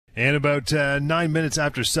And about 9 minutes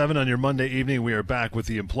after 7 on your Monday evening, we are back with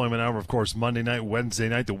the Employment Hour. Of course, Monday night, Wednesday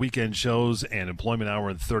night, the weekend shows, and Employment Hour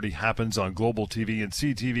in 30 happens on Global TV and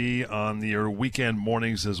CTV on your weekend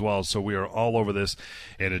mornings as well. So we are all over this,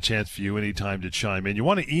 and a chance for you anytime to chime in. You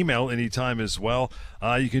want to email anytime as well.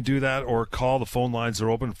 You can do that or call. The phone lines are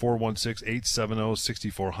open,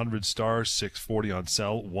 416-870-6400, star 640 on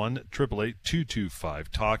cell,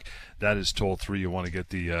 1-888-225-TALK. That is toll free. You want to get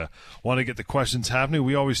the questions happening.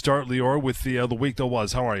 We always start, Lior, with the week that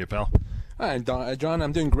was. How are you, pal? Hi, John.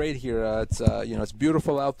 I'm doing great here. It's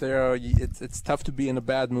beautiful out there. It's tough to be in a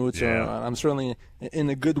bad mood, so I'm certainly in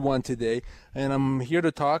a good one today. And I'm here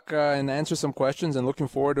to talk and answer some questions, and looking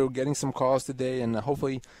forward to getting some calls today and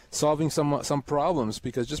hopefully solving some problems.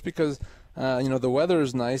 Because just because the weather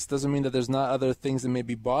is nice doesn't mean that there's not other things that may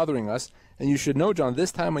be bothering us. And you should know, John,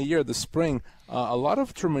 this time of year, the spring, a lot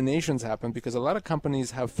of terminations happen because a lot of companies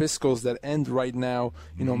have fiscals that end right now,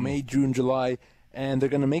 May, June, July, and they're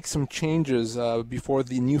going to make some changes before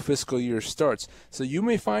the new fiscal year starts. So you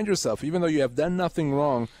may find yourself, even though you have done nothing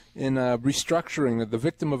wrong, in restructuring, the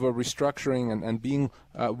victim of a restructuring and being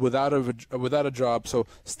without a job. So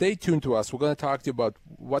stay tuned to us. We're going to talk to you about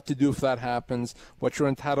what to do if that happens, what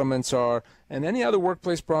your entitlements are, and any other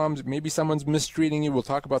workplace problems. Maybe someone's mistreating you. We'll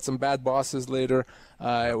talk about some bad bosses later.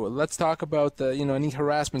 Let's talk about any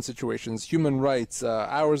harassment situations, human rights,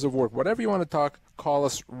 hours of work, whatever you want to talk. Call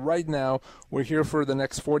us right now. We're here for the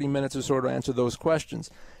next 40 minutes or so to answer those questions.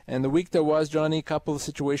 And the week that was, Johnny, a couple of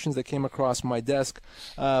situations that came across my desk.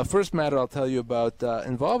 First matter I'll tell you about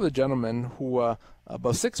involved a gentleman who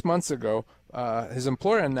about 6 months ago, his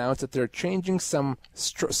employer announced that they're changing some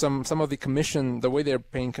of the commission, the way they're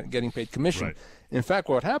getting paid commission. Right. In fact,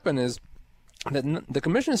 what happened is that the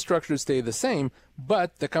commission structure stay the same,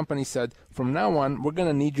 but the company said, from now on, we're going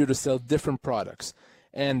to need you to sell different products.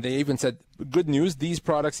 And they even said, good news, these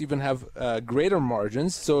products even have greater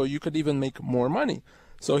margins, so you could even make more money.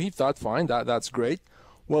 So he thought, fine, that's great.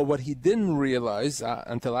 Well, what he didn't realize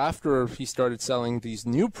until after he started selling these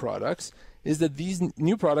new products is that these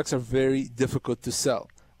new products are very difficult to sell.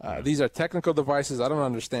 These are technical devices. I don't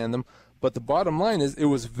understand them. But the bottom line is it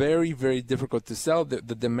was very, very difficult to sell. The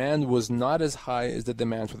demand was not as high as the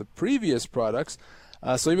demand for the previous products.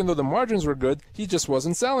 So even though the margins were good, he just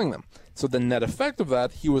wasn't selling them. So the net effect of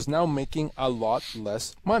that, he was now making a lot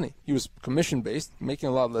less money. He was commission-based, making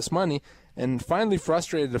a lot less money. And finally,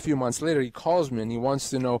 frustrated a few months later, he calls me and he wants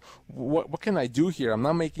to know, what can I do here? I'm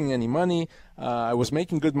not making any money. I was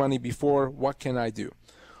making good money before. What can I do?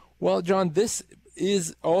 Well, John, this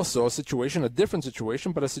is also a situation, a different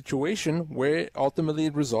situation, but a situation where ultimately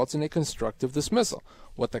it results in a constructive dismissal.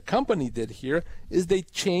 What the company did here is they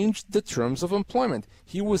changed the terms of employment.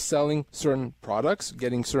 He was selling certain products,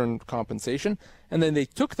 getting certain compensation, and then they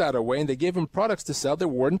took that away and they gave him products to sell that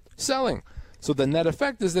weren't selling. So the net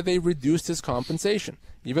effect is that they reduced his compensation.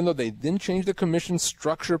 Even though they didn't change the commission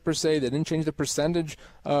structure per se, they didn't change the percentage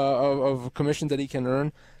of commission that he can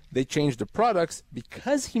earn, they changed the products.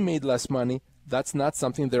 Because he made less money, that's not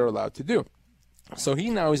something they're allowed to do. So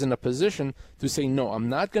he now is in a position to say, no, I'm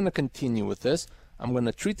not going to continue with this. I'm going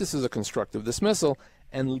to treat this as a constructive dismissal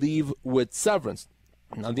and leave with severance.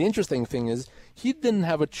 Now, the interesting thing is he didn't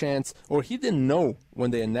have a chance, or he didn't know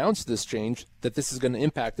when they announced this change that this is going to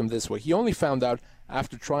impact him this way. He only found out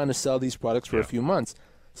after trying to sell these products for a few months.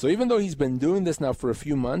 So even though he's been doing this now for a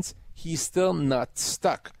few months, he's still not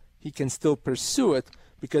stuck. He can still pursue it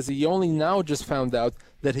because he only now just found out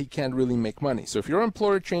that he can't really make money. So if your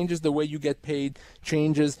employer changes the way you get paid,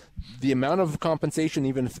 changes the amount of compensation,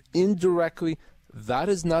 even if indirectly, that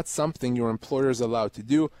is not something your employer is allowed to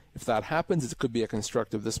do. If that happens, it could be a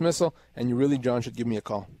constructive dismissal, and you really, John, should give me a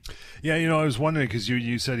call. Yeah, I was wondering because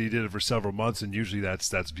you said he did it for several months, and usually that's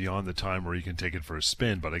beyond the time where you can take it for a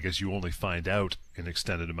spin. But I guess you only find out an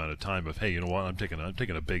extended amount of time of, hey, you know what, I'm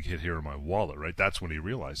taking a big hit here in my wallet, right? That's when he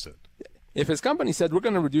realized it. If his company said, we're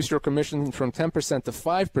going to reduce your commission from 10% to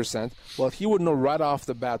 5%, well, he would know right off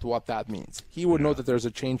the bat what that means. He would know that there's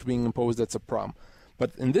a change being imposed that's a problem.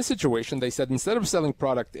 But in this situation, they said instead of selling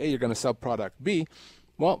product A, you're going to sell product B.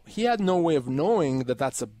 Well, he had no way of knowing that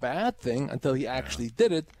that's a bad thing until he actually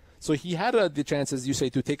did it. So he had the chance, as you say,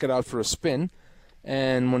 to take it out for a spin.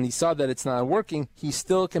 And when he saw that it's not working, he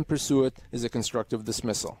still can pursue it as a constructive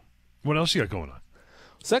dismissal. What else you got going on?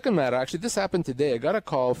 Second matter, actually, this happened today. I got a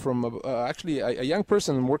call from a young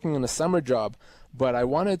person working in a summer job, but I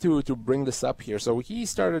wanted to bring this up here. So he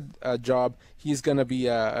started a job. He's going to be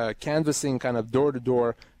canvassing kind of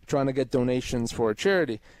door-to-door, trying to get donations for a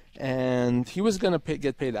charity. And he was going to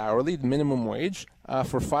get paid hourly, the minimum wage,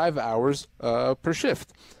 for 5 hours per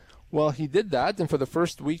shift. Well, he did that, and for the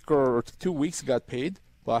first week or 2 weeks got paid.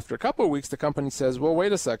 Well, after a couple of weeks, the company says, well,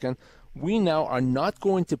 wait a second, we now are not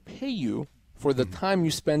going to pay you for the time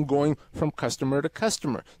you spend going from customer to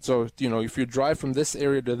customer. So, if you drive from this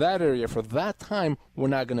area to that area for that time, we're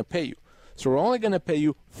not going to pay you. So we're only going to pay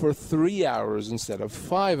you for 3 hours instead of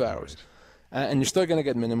 5 hours. And you're still going to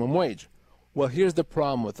get minimum wage. Well, here's the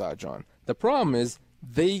problem with that, John. The problem is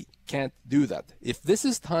they can't do that. If this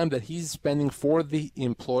is time that he's spending for the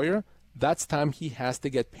employer, that's time he has to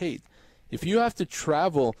get paid. If you have to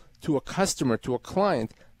travel to a customer, to a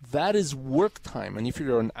client, that is work time. And if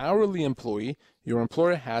you're an hourly employee, your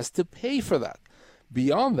employer has to pay for that.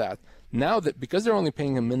 Beyond that, now that because they're only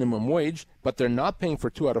paying a minimum wage, but they're not paying for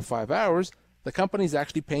 2 out of 5 hours, the company's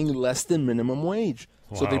actually paying less than minimum wage.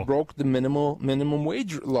 Wow. So they broke the minimum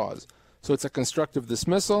wage laws. So it's a constructive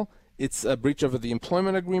dismissal. It's a breach of the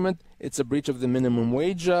employment agreement. It's a breach of the minimum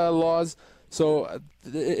wage laws. So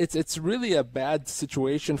it's really a bad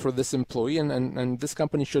situation for this employee, and this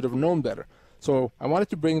company should have known better. So I wanted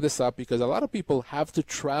to bring this up because a lot of people have to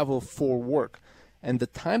travel for work. And the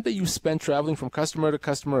time that you spend traveling from customer to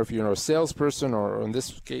customer, if you're a salesperson or in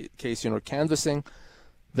this case, canvassing,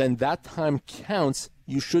 then that time counts.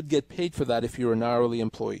 You should get paid for that if you're an hourly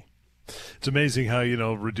employee. It's amazing how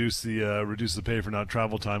reduce the pay for not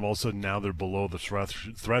travel time. All of a sudden now they're below the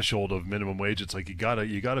threshold of minimum wage. It's like you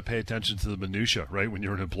gotta pay attention to the minutia, right? When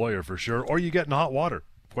you're an employer, for sure, or you get in hot water.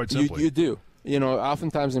 Quite simply, you do.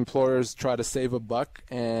 Oftentimes employers try to save a buck,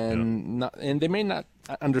 and they may not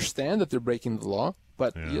understand that they're breaking the law,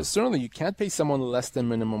 but certainly you can't pay someone less than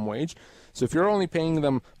minimum wage. So if you're only paying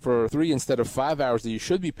them for 3 instead of 5 hours that you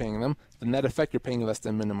should be paying them, the net effect, you're paying less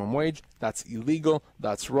than minimum wage. That's illegal.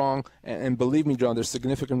 That's wrong. And believe me, John, there's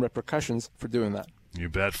significant repercussions for doing that. You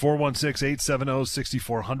bet.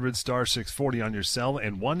 416-870-6400, star 640 on your cell,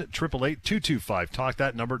 and 1-888-225-TALK.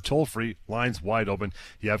 That number, toll-free, lines wide open.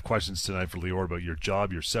 You have questions tonight for Lior about your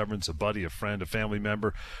job, your severance, a buddy, a friend, a family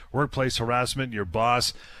member, workplace harassment, your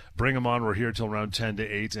boss. Bring them on. We're here till around 10 to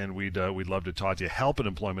 8, and we'd love to talk to you.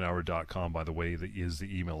 help@employmenthour.com, by the way, that is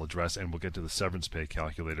the email address, and we'll get to the severance pay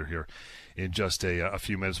calculator here in just a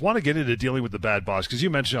few minutes. Want to get into dealing with the bad boss, because you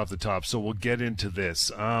mentioned off the top, so we'll get into this.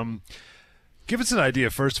 Give us an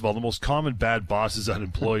idea, first of all, the most common bad bosses that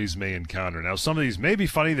employees may encounter. Now, some of these may be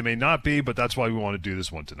funny, they may not be, but that's why we want to do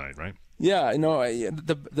this one tonight, right? Yeah,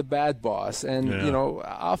 the bad boss. And,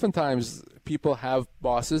 oftentimes people have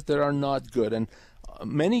bosses that are not good. And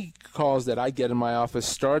many calls that I get in my office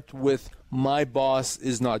start with, my boss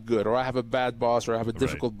is not good, or I have a bad boss, or I have a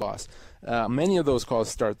difficult boss. Many of those calls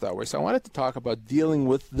start that way. So I wanted to talk about dealing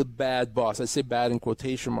with the bad boss. I say bad in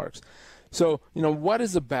quotation marks. So, what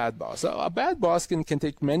is a bad boss? A bad boss can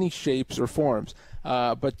take many shapes or forms.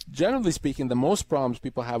 But generally speaking, the most problems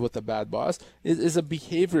people have with a bad boss is a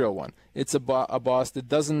behavioral one. It's a boss that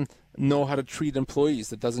doesn't know how to treat employees,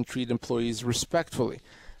 that doesn't treat employees respectfully,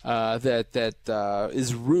 that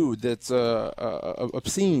is rude, that's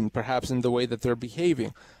obscene, perhaps, in the way that they're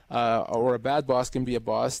behaving. Or a bad boss can be a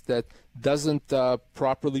boss that doesn't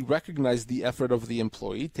properly recognize the effort of the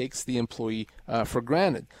employee, takes the employee for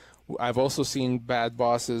granted. I've also seen bad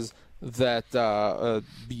bosses that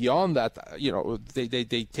beyond that,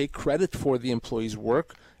 they take credit for the employee's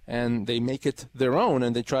work and they make it their own,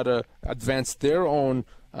 and they try to advance their own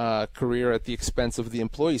career at the expense of the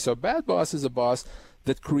employee. So a bad boss is a boss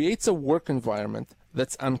that creates a work environment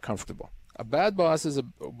that's uncomfortable. A bad boss is a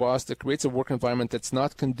boss that creates a work environment that's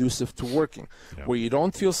not conducive to working, where you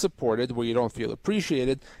don't feel supported, where you don't feel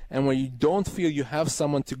appreciated, and where you don't feel you have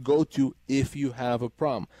someone to go to if you have a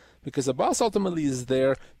problem. Because a boss ultimately is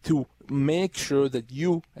there to make sure that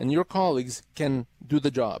you and your colleagues can do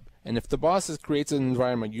the job. And if the boss creates an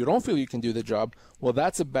environment you don't feel you can do the job, well,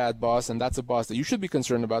 that's a bad boss, and that's a boss that you should be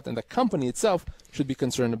concerned about, and the company itself should be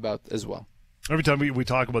concerned about as well. Every time we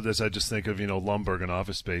talk about this, I just think of, Lumberg and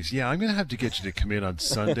Office Space. Yeah, I'm going to have to get you to come in on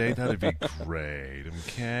Sunday. That'd be great,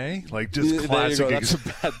 okay? Like, just classic. That's a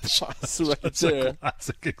bad boss right there. A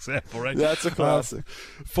classic example, right? That's a classic.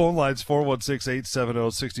 Phone lines,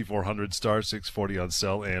 416-870-6400, star 640 on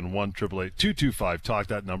cell, and 1-888-225-TALK.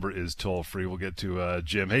 That number is toll-free. We'll get to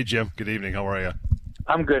Jim. Hey, Jim, good evening. How are you?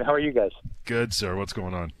 I'm good. How are you guys? Good, sir. What's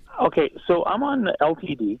going on? Okay, so I'm on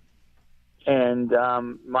LTD. And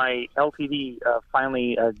my LTD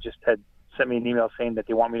finally just had sent me an email saying that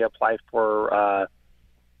they want me to apply for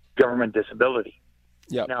government disability.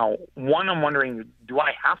 Yep. Now, one, I'm wondering, do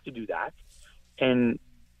I have to do that? And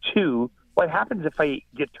two, what happens if I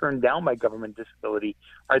get turned down by government disability?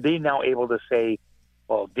 Are they now able to say,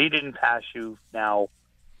 well, they didn't pass you, now,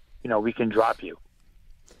 we can drop you?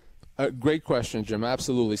 Great question, Jim.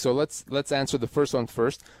 Absolutely. So let's answer the first one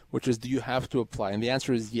first, which is, do you have to apply? And the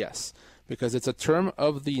answer is yes. because it's a term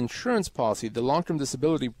of the insurance policy, the long-term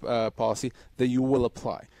disability policy, that you will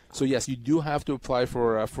apply. So yes, you do have to apply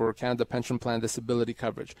for Canada Pension Plan disability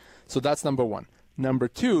coverage. So that's number one. Number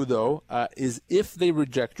two, though, is if they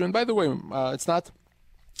reject you, and by the way, it's not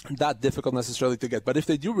that difficult necessarily to get, but if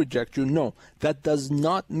they do reject you, no, that does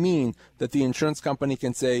not mean that the insurance company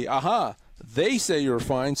can say, aha, they say you're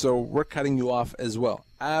fine, so we're cutting you off as well.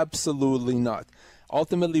 Absolutely not.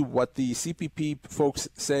 Ultimately, what the CPP folks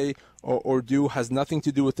say or do has nothing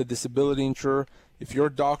to do with the disability insurer. If your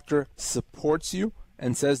doctor supports you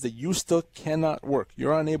and says that you still cannot work,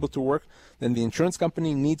 you're unable to work, then the insurance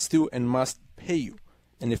company needs to and must pay you.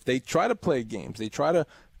 And if they try to play games, they try to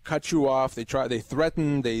cut you off, they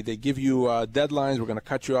threaten, they give you deadlines, we're going to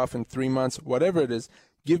cut you off in 3 months, whatever it is,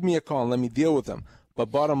 give me a call and let me deal with them. But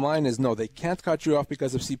bottom line is, no, they can't cut you off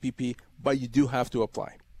because of CPP, but you do have to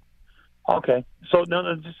apply. Okay. So,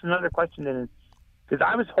 no, just another question then, because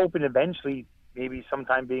I was hoping eventually, maybe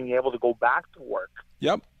sometime being able to go back to work.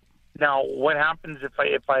 Yep. Now, what happens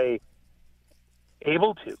if I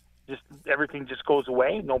able to? Just everything just goes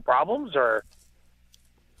away, no problems, or?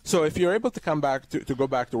 So if you're able to come back to go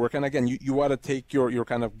back to work, and again, you want to take your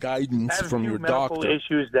kind of guidance from your doctor. Medical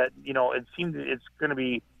issues that, it seems it's going to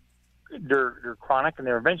be, they're chronic and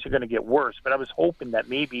they're eventually going to get worse. But I was hoping that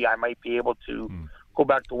maybe I might be able to go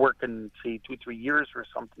back to work in, say, 2-3 years or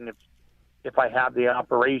something if I have the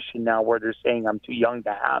operation now where they're saying I'm too young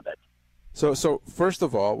to have it. So first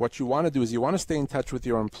of all, what you want to do is you want to stay in touch with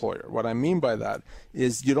your employer. What I mean by that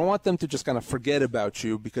is you don't want them to just kind of forget about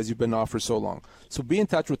you because you've been off for so long. So be in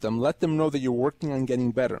touch with them. Let them know that you're working on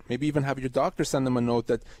getting better. Maybe even have your doctor send them a note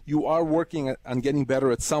that you are working on getting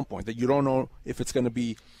better at some point, that you don't know if it's going to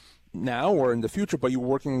be now or in the future, but you're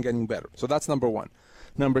working on getting better. So that's number one.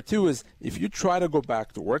 Number two is if you try to go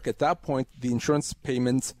back to work, at that point, the insurance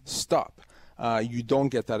payments stop. You don't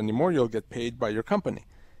get that anymore. You'll get paid by your company.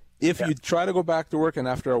 If you try to go back to work and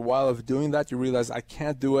after a while of doing that, you realize I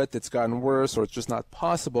can't do it, it's gotten worse, or it's just not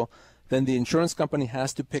possible, then the insurance company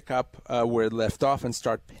has to pick up where it left off and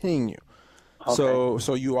start paying you. Okay.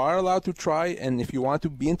 So you are allowed to try, and if you want to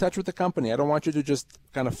be in touch with the company, I don't want you to just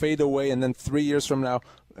kind of fade away and then 3 years from now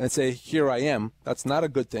and say, here I am. That's not a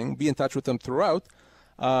good thing. Be in touch with them throughout,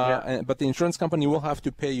 but the insurance company will have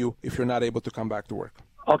to pay you if you're not able to come back to work.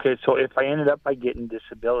 Okay, so if I ended up by getting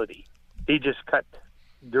disability, they just cut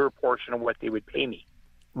their portion of what they would pay me.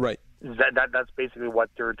 Right. That's basically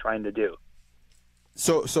what they're trying to do.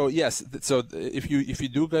 So yes. So if you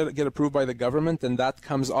do get approved by the government, then that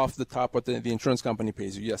comes off the top what the insurance company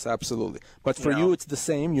pays you. Yes, absolutely. But for you, it's the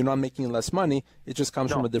same. You're not making less money. It just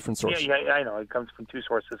comes from a different source. Yeah, I know. It comes from two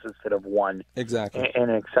sources instead of one. Exactly.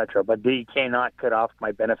 And et cetera. But they cannot cut off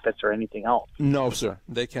my benefits or anything else. No, sir.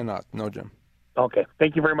 They cannot. No, Jim. Okay.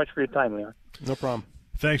 Thank you very much for your time, Lior. No problem.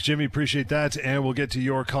 Thanks, Jimmy. Appreciate that. And we'll get to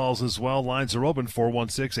your calls as well. Lines are open,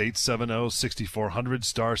 416-870-6400,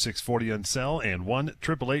 star 640 on cell, and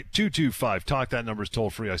 1-888-225-TALK. That number is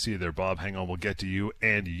toll free. I see you there, Bob. Hang on. We'll get to you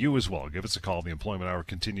and you as well. Give us a call. The Employment Hour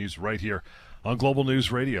continues right here on Global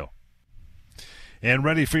News Radio. And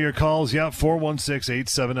ready for your calls. Yeah,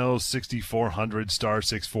 416-870-6400, star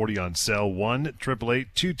 640 on cell,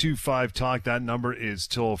 1-888-225-TALK. That number is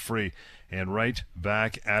toll free. And right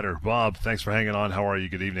back at her. Bob, thanks for hanging on. How are you?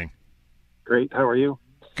 Good evening. Great. How are you?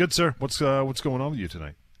 Good, sir. What's going on with you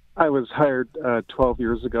tonight? I was hired 12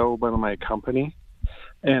 years ago by my company,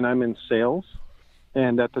 and I'm in sales.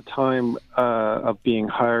 And at the time of being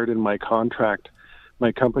hired in my contract,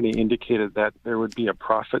 my company indicated that there would be a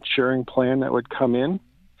profit-sharing plan that would come in.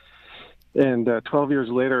 And 12 years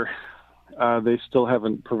later, they still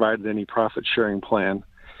haven't provided any profit-sharing plan.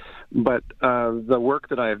 But the work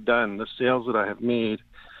that I have done, the sales that I have made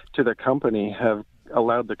to the company have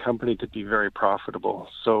allowed the company to be very profitable.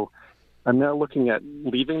 So I'm now looking at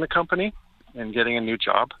leaving the company and getting a new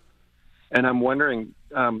job. And I'm wondering,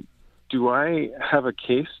 do I have a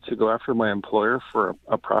case to go after my employer for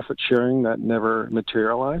a profit sharing that never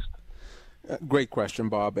materialized? Great question,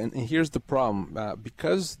 Bob. And here's the problem.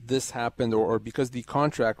 Because this happened or because the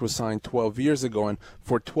contract was signed 12 years ago, and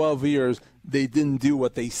for 12 years they didn't do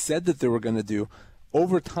what they said that they were going to do,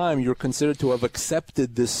 over time you're considered to have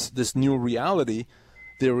accepted this new reality,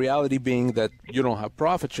 the reality being that you don't have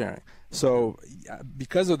profit sharing. So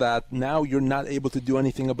because of that, now you're not able to do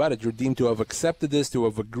anything about it. You're deemed to have accepted this, to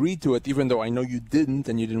have agreed to it, even though I know you didn't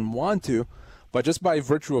and you didn't want to. But just by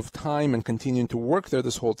virtue of time and continuing to work there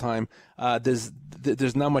this whole time, there's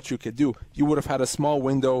not much you could do. You would have had a small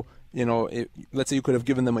window, let's say you could have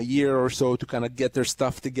given them a year or so to kind of get their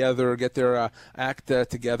stuff together, get their act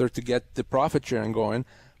together to get the profit sharing going.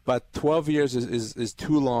 but 12 years is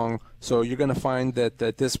too long. So you're going to find that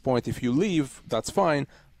at this point, if you leave, that's fine,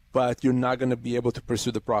 but you're not going to be able to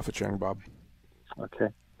pursue the profit sharing, Bob. Okay.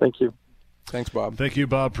 Thank you. Thanks, Bob. Thank you,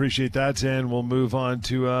 Bob. Appreciate that. And we'll move on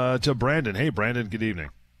to Brandon. Hey, Brandon, good evening.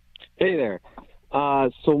 Hey there.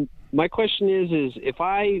 So my question is if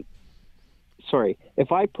I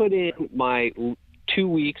put in my 2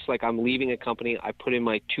 weeks, like I'm leaving a company, I put in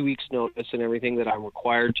my 2 weeks notice and everything that I'm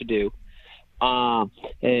required to do.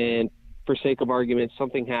 And for sake of argument,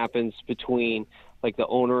 something happens between like the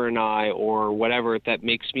owner and I or whatever that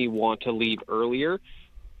makes me want to leave earlier.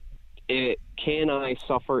 Can I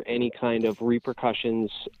suffer any kind of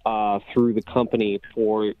repercussions through the company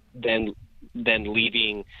for then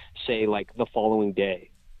leaving, say, like the following day?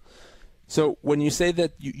 So when you say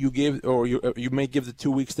that you give, or you may give the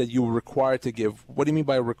 2 weeks that you were required to give, what do you mean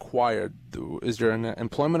by required? Is there an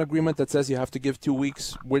employment agreement that says you have to give 2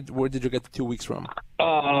 weeks? Where did you get the 2 weeks from?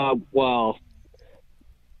 Well,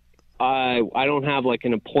 I don't have like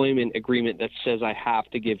an employment agreement that says I have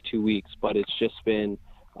to give 2 weeks, but it's just been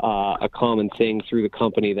a common thing through the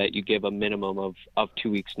company that you give a minimum of 2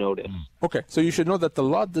 weeks notice. Okay, so you should know that the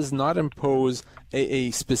law does not impose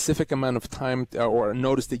a specific amount of time or a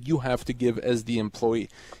notice that you have to give as the employee.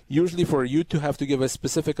 Usually for you to have to give a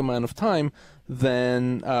specific amount of time,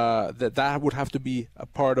 then that would have to be a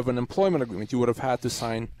part of an employment agreement. You would have had to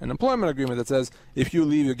sign an employment agreement that says if you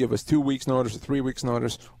leave, you give us 2 weeks notice or 3 weeks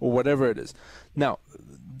notice or whatever it is. Now,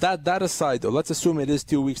 that aside, though, let's assume it is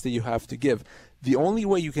 2 weeks that you have to give. The only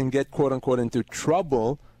way you can get, quote-unquote, into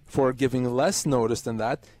trouble for giving less notice than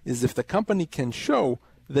that is if the company can show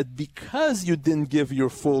that because you didn't give your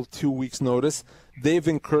full 2 weeks notice, they've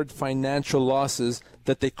incurred financial losses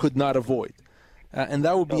that they could not avoid. And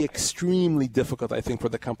that would be extremely difficult, I think, for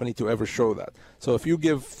the company to ever show that. So if you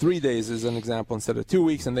give 3 days as an example instead of 2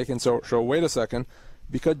 weeks, and they can show, wait a second,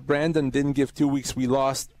 because Brandon didn't give 2 weeks, we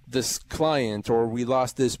lost this client or we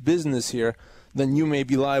lost this business here, then you may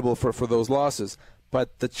be liable for those losses.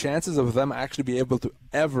 But the chances of them actually be able to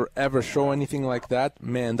ever show anything like that,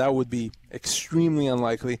 man, that would be extremely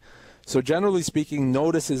unlikely. So generally speaking,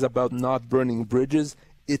 notice is about not burning bridges.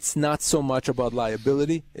 It's not so much about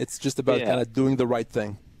liability. It's just about kind of doing the right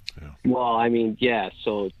thing. Yeah. Well, I mean,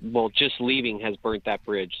 just leaving has burnt that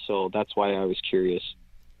bridge. So that's why I was curious.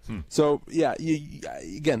 So,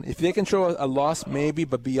 again, if they can show a loss, maybe.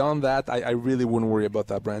 But beyond that, I really wouldn't worry about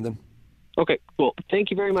that, Brandon. Okay, cool. Thank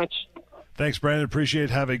you very much. Thanks, Brandon. Appreciate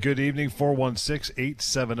it. Have a good evening.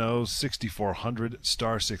 416-870-6400,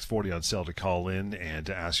 star 640 on cell to call in and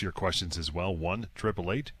to ask your questions as well.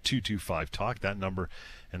 1-888-225-TALK. That number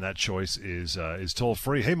and that choice is toll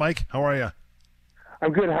free. Hey, Mike, how are you?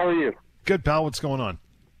 I'm good. How are you? Good, pal. What's going on?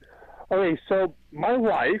 Okay, so my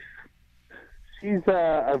wife, she's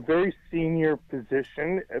a very senior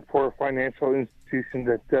position for a financial institution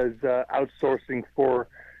that does outsourcing for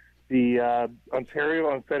the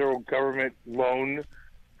Ontario and federal government loan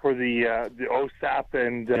for the OSAP,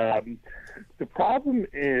 and the problem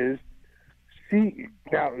is she's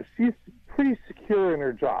pretty secure in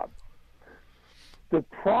her job. The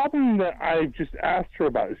problem that I just asked her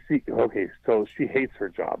about is so she hates her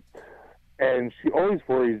job, and she always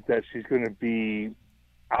worries that she's going to be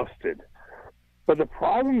ousted. But the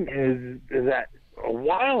problem is that a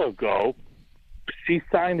while ago she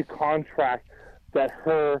signed a contract that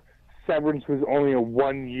her severance was only a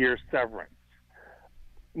 1-year severance.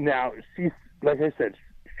 Now, like I said,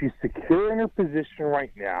 she's secure in her position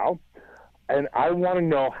right now, and I want to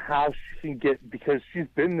know how she can get, because she's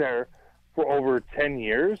been there for over 10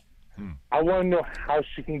 years, I want to know how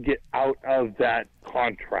she can get out of that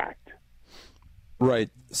contract. Right.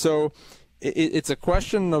 So it's a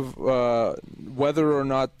question of whether or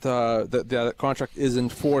not the contract is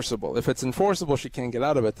enforceable. If it's enforceable, she can't get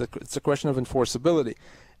out of it. It's a question of enforceability.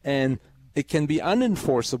 And it can be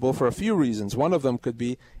unenforceable for a few reasons. One of them could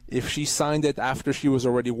be if she signed it after she was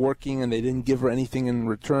already working and they didn't give her anything in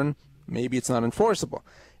return, maybe it's not enforceable.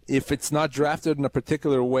 If it's not drafted in a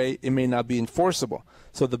particular way, it may not be enforceable.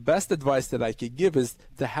 So the best advice that I could give is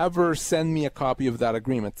to have her send me a copy of that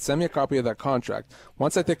agreement, send me a copy of that contract.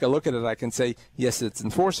 Once I take a look at it, I can say, yes, it's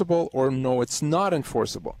enforceable, or no, it's not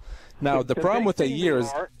enforceable. Now, the problem with a year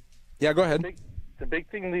is... Yeah, go ahead. The big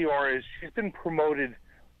thing, Lior, is she's been promoted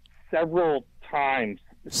several times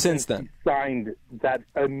since then. She signed that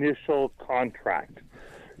initial contract.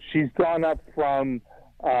 She's gone up from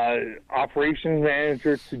operations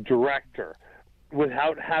manager to director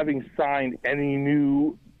without having signed any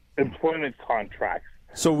new employment contracts.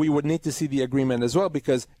 So we would need to see the agreement as well,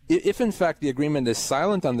 because if in fact the agreement is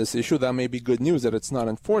silent on this issue, that may be good news that it's not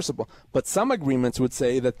enforceable. But some agreements would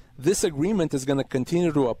say that this agreement is going to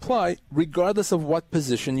continue to apply regardless of what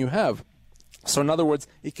position you have. So in other words,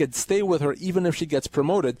 it could stay with her even if she gets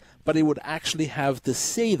promoted, but it would actually have to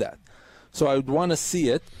say that. So I would want to see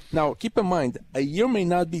it. Now, keep in mind, a year may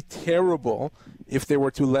not be terrible if they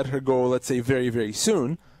were to let her go, let's say, very, very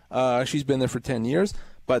soon. She's been there for 10 years.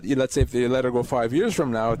 But let's say if they let her go 5 years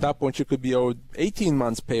from now, at that point she could be owed 18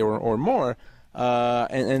 months' pay or more,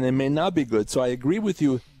 and it may not be good. So I agree with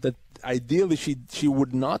you that ideally she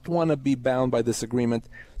would not want to be bound by this agreement.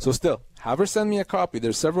 So still, have her send me a copy.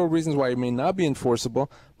 There's several reasons why it may not be enforceable,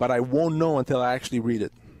 but I won't know until I actually read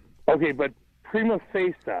it. Okay, but prima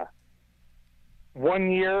facie,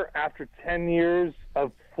 1 year after 10 years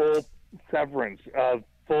of full severance, of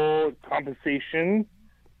full compensation,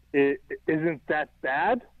 isn't that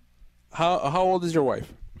bad? How old is your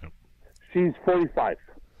wife? She's 45.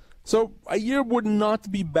 So a year would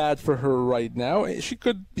not be bad for her right now. She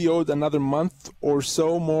could be owed another month or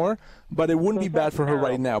so more, but it wouldn't be bad for her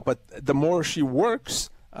right now. But the more she works,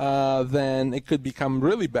 then it could become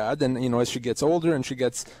really bad. And, as she gets older and she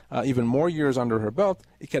gets even more years under her belt,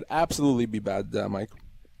 it could absolutely be bad, Mike.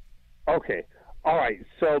 Okay. All right.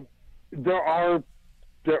 So there are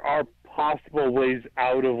possible ways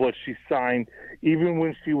out of what she signed, even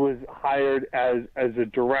when she was hired as a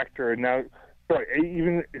director. Now,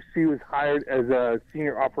 even if she was hired as a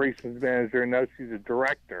senior operations manager, and now she's a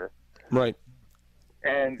director. Right.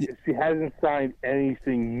 And she hasn't signed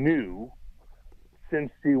anything new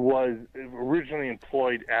since she was originally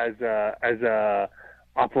employed as a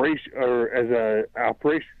operations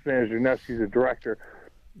manager. Now she's a director.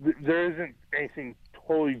 There isn't anything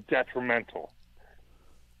totally detrimental.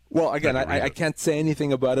 Well, again, I can't say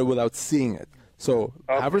anything about it without seeing it. So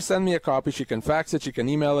have her send me a copy. She can fax it. She can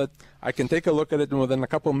email it. I can take a look at it and within a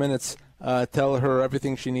couple minutes tell her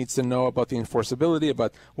everything she needs to know about the enforceability,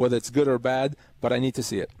 about whether it's good or bad, but I need to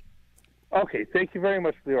see it. Okay. Thank you very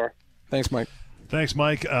much, Lior. Thanks, Mike. Thanks,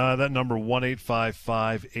 Mike. That number,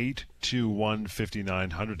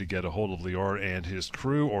 1-855-821-5900 to get a hold of Lior and his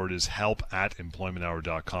crew, or it is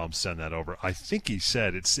help@employmenthour.com. Send that over. I think he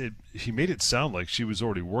said he made it sound like she was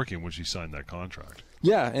already working when she signed that contract.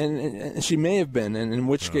 Yeah, and she may have been, and in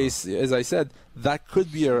which case, as I said, that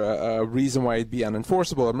could be a reason why it'd be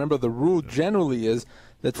unenforceable. Remember, the rule generally is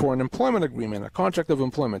that for an employment agreement, a contract of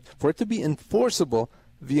employment, for it to be enforceable,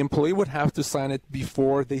 the employee would have to sign it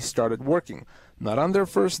before they started working. Not on their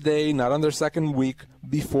first day, not on their second week,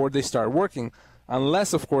 before they start working.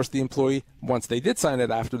 Unless, of course, the employee, once they did sign it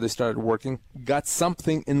after they started working, got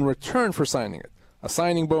something in return for signing it. A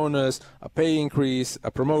signing bonus, a pay increase, a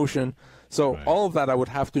promotion. So all of that I would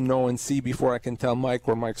have to know and see before I can tell Mike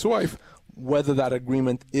or Mike's wife whether that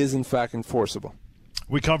agreement is in fact enforceable.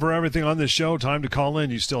 We cover everything on this show. Time to call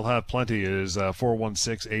in. You still have plenty. It is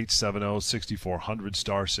 416-870-6400,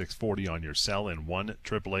 star 640 on your cell, and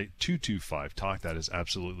 1-888-225-TALK. That is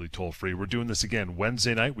absolutely toll-free. We're doing this again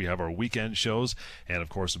Wednesday night. We have our weekend shows and, of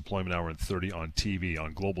course, Employment Hour in 30 on TV,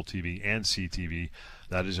 on Global TV and CTV.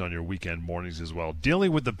 That is on your weekend mornings as well.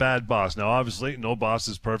 Dealing with the bad boss. Now, obviously, no boss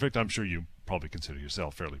is perfect. I'm sure you probably consider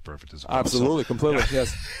yourself fairly perfect as well. Absolutely, completely,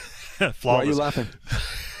 yes. Why are you laughing?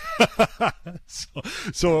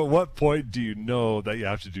 So at what point do you know that you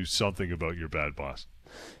have to do something about your bad boss?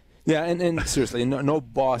 Yeah, and seriously, no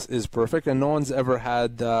boss is perfect, and no one's ever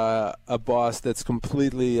had a boss that's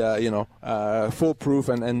completely, foolproof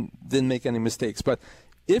and didn't make any mistakes. But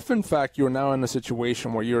if, in fact, you're now in a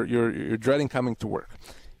situation where you're dreading coming to work,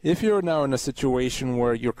 if you're now in a situation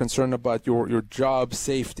where you're concerned about your job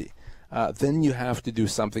safety, then you have to do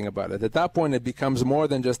something about it. At that point, it becomes more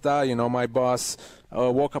than just, my boss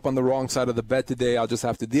woke up on the wrong side of the bed today, I'll just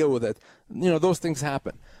have to deal with it. Those things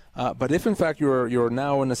happen. But if, in fact, you're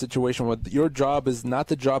now in a situation where your job is not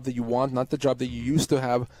the job that you want, not the job that you used to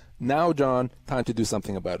have, now, John, time to do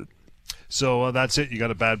something about it. So that's it. You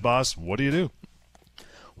got a bad boss. What do you do?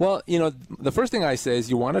 Well, the first thing I say is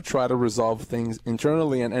you want to try to resolve things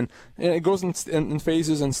internally, and it goes in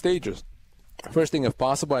phases and stages. First thing, if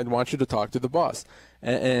possible, I'd want you to talk to the boss.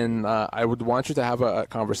 And I would want you to have a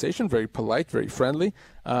conversation, very polite, very friendly,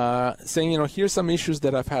 saying, here's some issues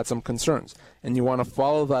that I've had, some concerns. And you want to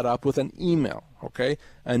follow that up with an email, okay?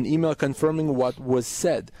 An email confirming what was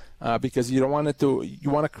said, because you want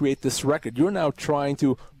to create this record. You're now trying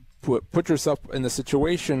to put yourself in a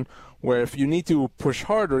situation where if you need to push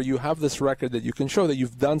harder, you have this record that you can show that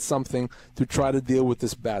you've done something to try to deal with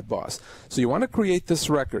this bad boss. So you want to create this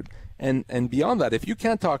record. And beyond that, if you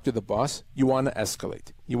can't talk to the boss, you want to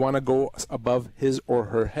escalate. You want to go above his or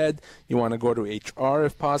her head. You want to go to HR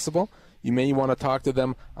if possible. You may want to talk to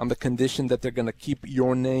them on the condition that they're going to keep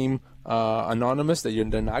your name anonymous, that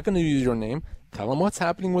they're not going to use your name. Tell them what's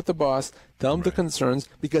happening with the boss. Tell them the concerns,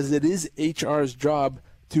 because it is HR's job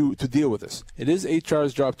to deal with this. It is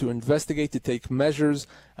HR's job to investigate, to take measures,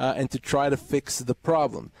 and to try to fix the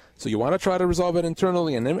problem. So you want to try to resolve it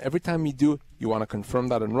internally, and then every time you do, you want to confirm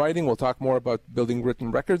that in writing. We'll talk more about building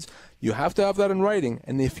written records. You have to have that in writing,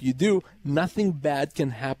 and if you do, nothing bad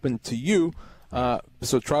can happen to you.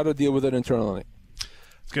 So try to deal with it internally.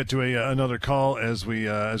 Let's get to another call as we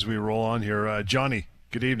roll on here. Johnny,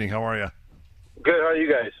 good evening. How are you? Good. How are you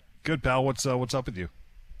guys? Good, pal. What's up with you?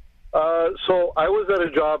 So I was at a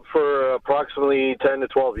job for approximately 10 to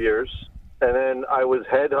 12 years, and then I was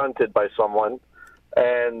headhunted by someone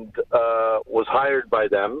and was hired by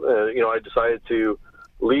them. I decided to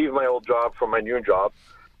leave my old job for my new job.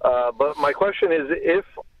 But my question is, if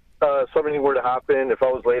something were to happen, if I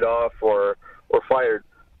was laid off or fired,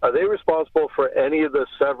 are they responsible for any of the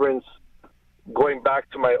severance going back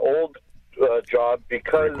to my old job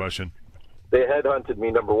because Great question. They headhunted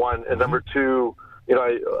me, number one, and number two, you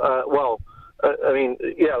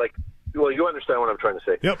understand what I'm trying to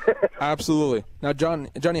say. Yep. Absolutely. Now,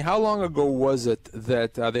 Johnny, how long ago was it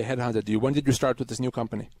that they headhunted you? When did you start with this new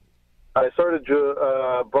company? I started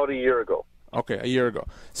about a year ago. Okay, a year ago.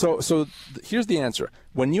 So here's the answer.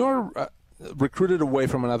 When you're recruited away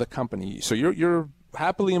from another company, so you're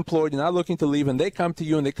happily employed, you're not looking to leave, and they come to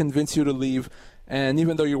you and they convince you to leave, and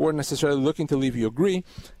even though you weren't necessarily looking to leave, you agree,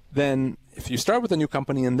 then if you start with a new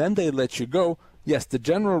company and then they let you go, yes, the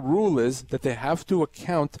general rule is that they have to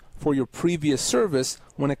account for your previous service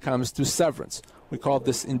when it comes to severance. We call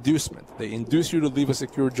this inducement. They induce you to leave a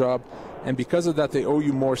secure job, and because of that, they owe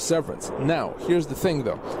you more severance. Now, here's the thing,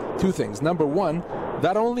 though. Two things. Number one,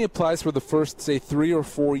 that only applies for the first, say, 3 or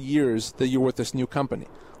 4 years that you're with this new company.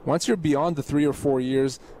 Once you're beyond the 3 or 4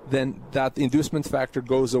 years, then that inducement factor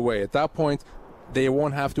goes away. At that point, they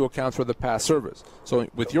won't have to account for the past service. So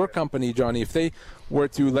with your company, Johnny, if they were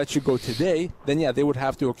to let you go today, then yeah, they would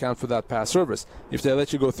have to account for that past service. If they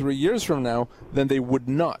let you go 3 years from now, then they would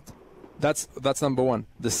not. That's number one.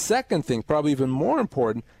 The second thing, probably even more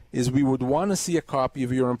important, is we would want to see a copy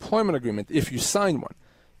of your employment agreement if you sign one.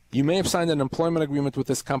 You may have signed an employment agreement with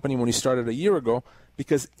this company when you started a year ago,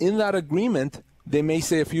 because in that agreement, they may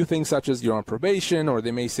say a few things such as you're on probation, or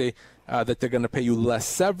they may say that they're going to pay you less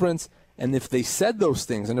severance. And if they said those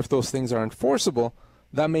things, and if those things are enforceable,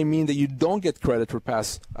 that may mean that you don't get credit for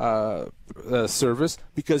past service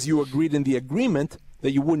because you agreed in the agreement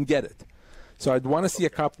that you wouldn't get it. So I'd want to see a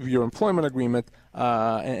copy of your employment agreement,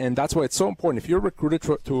 and that's why it's so important. If you're recruited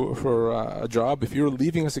for a job, if you're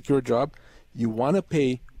leaving a secure job, you want to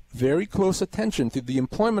pay very close attention to the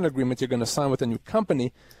employment agreement you're going to sign with a new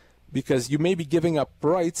company, because you may be giving up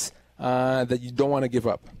rights that you don't want to give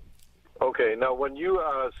up. Okay. Now, when you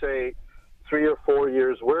say 3 or 4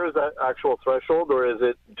 years, where is that actual threshold, or is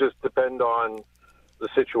it just depend on the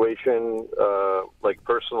situation? Like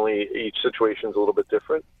personally, each situation is a little bit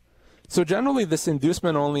different. So generally, this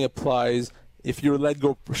inducement only applies if you're let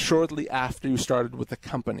go shortly after you started with the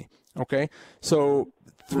company. Okay, so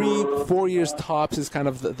 3-4 years tops is kind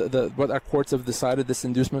of the what our courts have decided this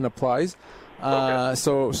inducement applies. Okay.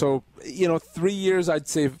 So 3 years, I'd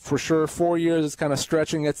say for sure. 4 years is kind of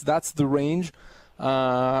stretching it. That's the range.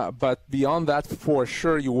 But beyond that, for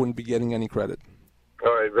sure, you wouldn't be getting any credit.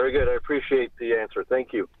 All right, very good. I appreciate the answer.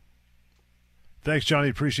 Thank you. Thanks, Johnny.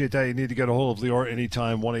 Appreciate that. You need to get a hold of Lior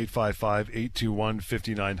anytime,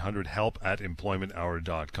 1-855-821-5900,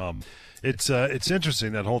 help@employmenthour.com. It's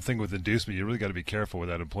interesting, that whole thing with inducement. You really got to be careful with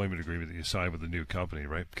that employment agreement that you sign with a new company,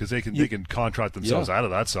 right? Because they can contract themselves out of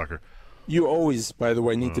that sucker. You always, by the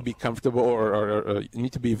way, need to be comfortable or you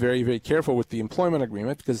need to be very, very careful with the employment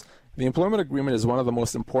agreement, because the employment agreement is one of the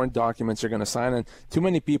most important documents you're going to sign, and too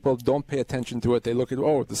many people don't pay attention to it. They look at,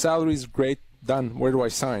 the salary is great, done, where do I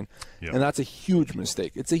sign? Yep. And that's a huge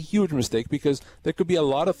mistake. It's a huge mistake, because there could be a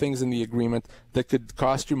lot of things in the agreement that could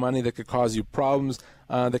cost you money, that could cause you problems,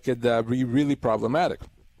 that could be really problematic.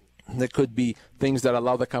 There could be things that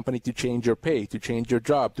allow the company to change your pay, to change your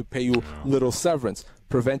job, to pay you little severance,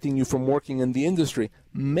 preventing you from working in the industry.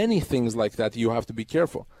 Many things like that you have to be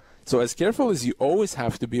careful. So as careful as you always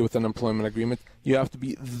have to be with an employment agreement, you have to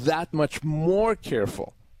be that much more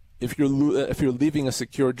careful if you're leaving a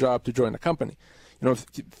secure job to join a company.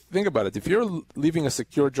 Think about it. If you're leaving a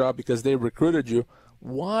secure job because they recruited you,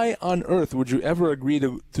 why on earth would you ever agree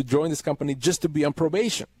to join this company just to be on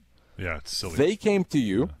probation? Yeah, it's silly. They came to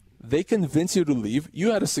you. They convince you to leave.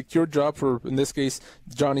 You had a secure job for, in this case,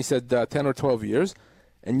 Johnny said 10 or 12 years,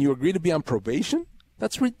 and you agree to be on probation?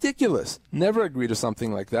 That's ridiculous. Never agree to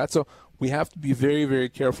something like that. So we have to be very, very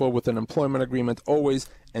careful with an employment agreement always,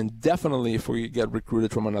 and definitely if we get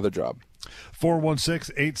recruited from another job.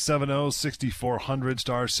 416-870-6400,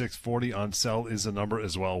 star 640 on cell is the number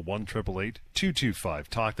as well,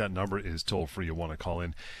 1-888-225-TALK. That number is toll-free. You want to call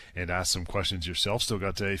in and ask some questions yourself. Still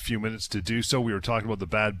got a few minutes to do so. We were talking about the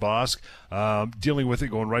bad boss, dealing with it,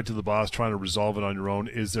 going right to the boss, trying to resolve it on your own.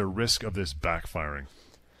 Is there risk of this backfiring?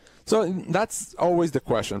 So that's always the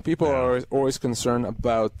question. People are always concerned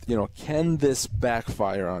about, can this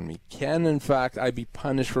backfire on me? Can, in fact, I be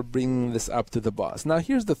punished for bringing this up to the boss? Now,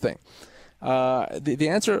 here's the thing. The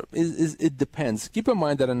answer is it depends. Keep in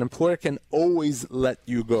mind that an employer can always let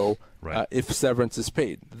you go if severance is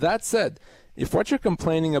paid. That said, if what you're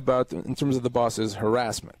complaining about in terms of the boss is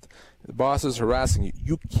harassment, the boss is harassing you,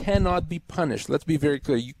 you cannot be punished. Let's be very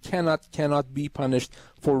clear. You cannot be punished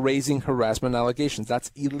for raising harassment allegations. That's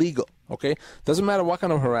illegal, okay? Doesn't matter what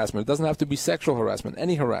kind of harassment. It doesn't have to be sexual harassment,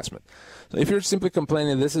 any harassment. So if you're simply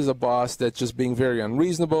complaining this is a boss that's just being very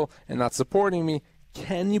unreasonable and not supporting me,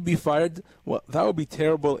 can you be fired? Well, that would be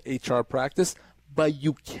terrible HR practice, but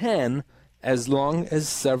you can as long as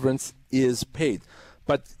severance is paid.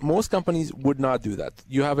 But most companies would not do that.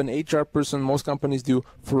 You have an HR person, most companies do,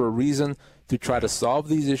 for a reason, to try to solve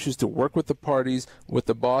these issues, to work with the parties, with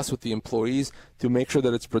the boss, with the employees, to make sure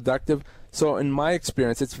that it's productive. So in my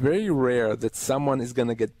experience, it's very rare that someone is going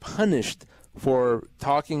to get punished for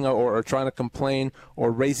talking or trying to complain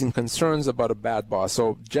or raising concerns about a bad boss.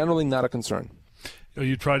 So generally not a concern.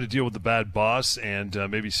 You tried to deal with the bad boss, and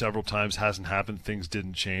maybe several times hasn't happened. Things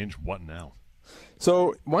didn't change. What now?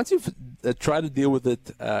 So once you've tried to deal with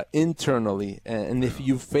it internally, and if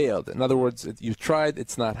you've failed, in other words, you've tried,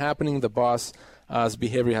 it's not happening, the boss's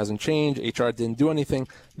behavior hasn't changed, HR didn't do anything,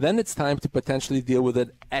 then it's time to potentially deal with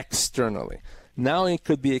it externally. Now it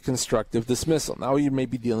could be a constructive dismissal. Now you may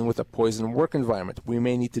be dealing with a poison work environment. We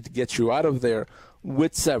may need to get you out of there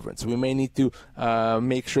with severance. We may need to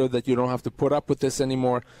make sure that you don't have to put up with this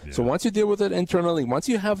anymore. Yeah. So once you deal with it internally, once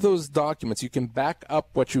you have those documents, you can back up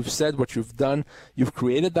what you've said, what you've done. You've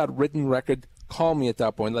created that written record. Call me at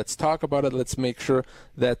that point. Let's talk about it. Let's make sure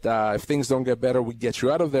that if things don't get better, we get you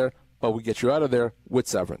out of there, but we get you out of there with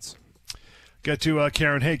severance. Get to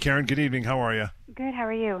Karen. Hey, Karen, good evening. How are you? Good. How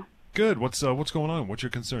are you? Good. What's going on? What's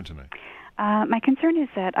your concern tonight? My concern is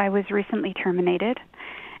that I was recently terminated,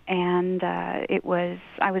 and I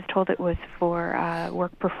was told it was for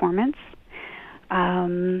work performance.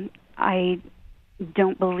 I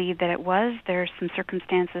don't believe that it was. There's some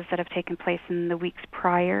circumstances that have taken place in the weeks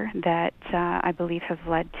prior that I believe have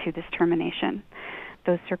led to this termination.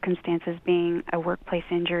 Those circumstances being a workplace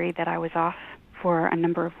injury that I was off for a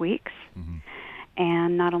number of weeks. Mm-hmm.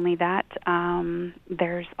 And not only that,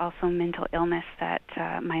 there's also mental illness that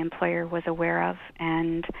my employer was aware of,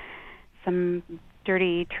 and some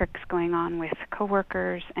dirty tricks going on with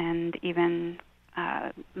coworkers and even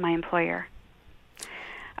my employer.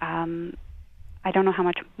 I don't know how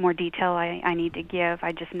much more detail I need to give.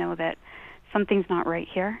 I just know that something's not right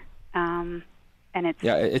here, and it's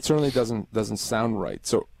it certainly doesn't sound right.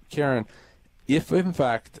 So, Karen, if in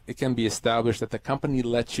fact it can be established that the company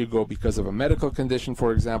lets you go because of a medical condition,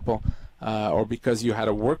 for example, or because you had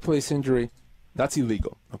a workplace injury, that's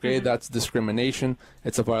illegal, okay? Mm-hmm. That's discrimination.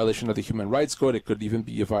 It's a violation of the Human Rights Code. It could even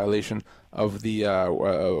be a violation of the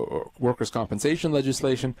workers' compensation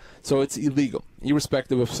legislation. So it's illegal,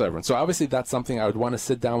 irrespective of severance. So obviously that's something I would want to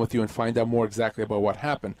sit down with you and find out more exactly about what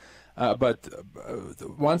happened. But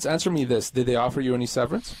once, answer me this, did they offer you any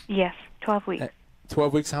severance? Yes, 12 weeks.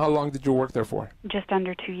 12 weeks. How long did you work there for? Just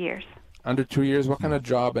under 2 years. Under 2 years? What kind of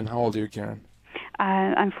job, and how old are you, Karen?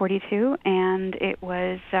 I'm 42, and it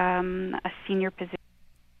was a senior position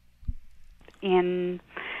in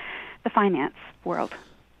the finance world.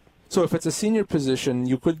 So if it's a senior position,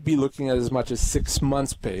 you could be looking at as much as 6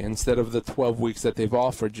 months' pay instead of the 12 weeks that they've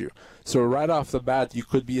offered you. So right off the bat, you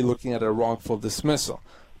could be looking at a wrongful dismissal.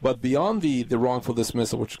 But beyond the wrongful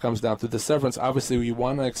dismissal, which comes down to the severance, obviously we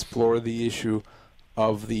want to explore the issue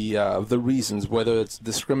of the reasons, whether it's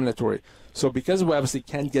discriminatory. So because we obviously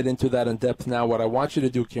can't get into that in depth now, what I want you to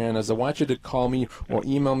do, Karen, is I want you to call me or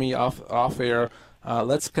email me off air.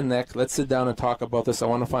 Let's connect. Let's sit down and talk about this. I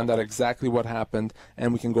want to find out exactly what happened,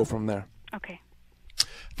 and we can go from there. Okay.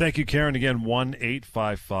 Thank you, Karen. Again,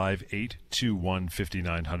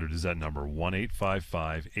 1-855-821-5900 is that number,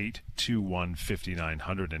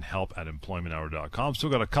 1-855-821-5900, and help@employmenthour.com. Still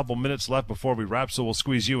got a couple minutes left before we wrap, so we'll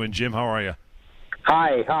squeeze you in. Jim, how are you?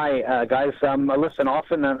 Hi, guys. Listen,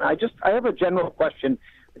 often I have a general question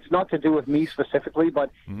It's not to do with me specifically,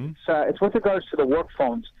 but it's with regards to the work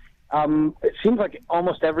phones. It seems like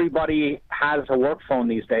almost everybody has a work phone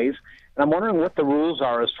these days, and I'm wondering what the rules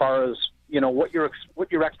are as far as what your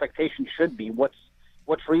expectation should be. What's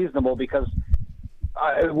reasonable? Because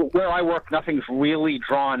where I work, nothing's really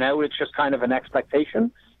drawn out. It's just kind of an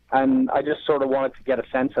expectation, and I just sort of wanted to get a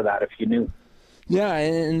sense of that if you knew. Yeah,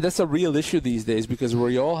 and that's a real issue these days because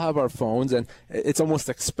we all have our phones, and it's almost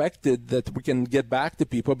expected that we can get back to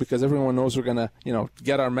people because everyone knows we're gonna,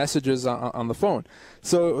 get our messages on the phone.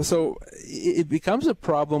 So it becomes a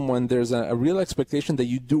problem when there's a real expectation that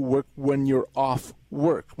you do work when you're off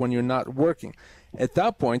work, when you're not working. At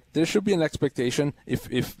that point, there should be an expectation.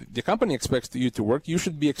 If the company expects you to work, you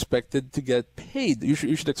should be expected to get paid. You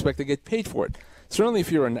should expect to get paid for it. Certainly,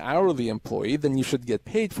 if you're an hourly employee, then you should get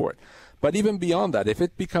paid for it. But even beyond that, if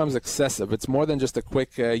it becomes excessive, it's more than just a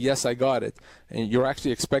quick, yes, I got it, and you're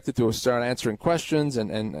actually expected to start answering questions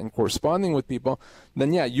and corresponding with people,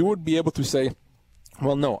 then yeah, you would be able to say,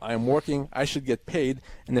 well, no, I'm working, I should get paid,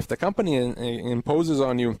 and if the company imposes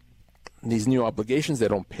on you these new obligations, they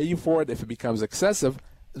don't pay you for it, if it becomes excessive,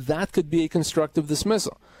 that could be a constructive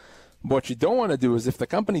dismissal. But what you don't want to do is if the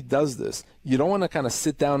company does this, you don't want to kind of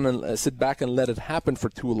sit back and let it happen for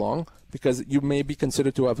too long because you may be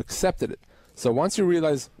considered to have accepted it. So once you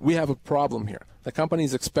realize we have a problem here, the company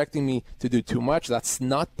is expecting me to do too much, that's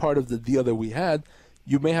not part of the deal that we had,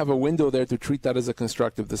 you may have a window there to treat that as a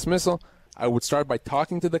constructive dismissal. I would start by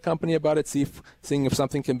talking to the company about it, seeing if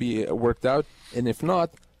something can be worked out, and if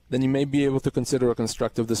not, then you may be able to consider a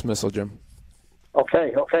constructive dismissal, Jim.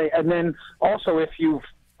 Okay. And then also if you've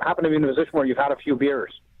happen to be in a position where you've had a few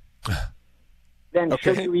beers, then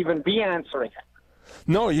should you even be answering it?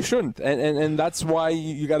 No, you shouldn't. And that's why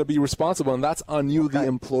you got to be responsible, and that's on you, the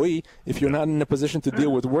employee. If you're not in a position to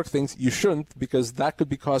deal with work things, you shouldn't, because that could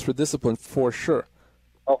be cause for discipline for sure.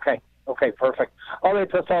 Okay, perfect. All right,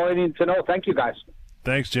 that's all I need to know. Thank you, guys.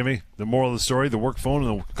 Thanks, Jimmy. The moral of the story, the work phone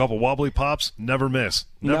and a couple wobbly pops, never miss.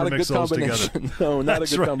 Never mix those together. No, not a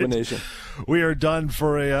good combination. We are done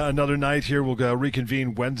for another night here. We'll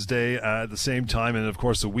reconvene Wednesday at the same time. And, of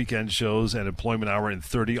course, the weekend shows and Employment Hour in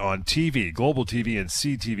 30 on TV, Global TV and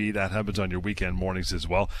CTV. That happens on your weekend mornings as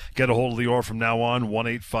well. Get a hold of Lior from now on,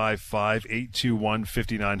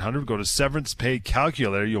 1-855-821-5900. Go to Severance Pay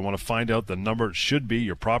Calculator. You'll want to find out the number should be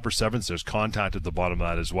your proper severance. There's contact at the bottom of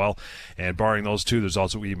that as well. And barring those two, there's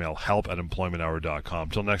also email,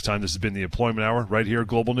 help@employmenthour.com. Till next time, this has been the Employment Hour right here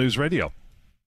at Global News Radio.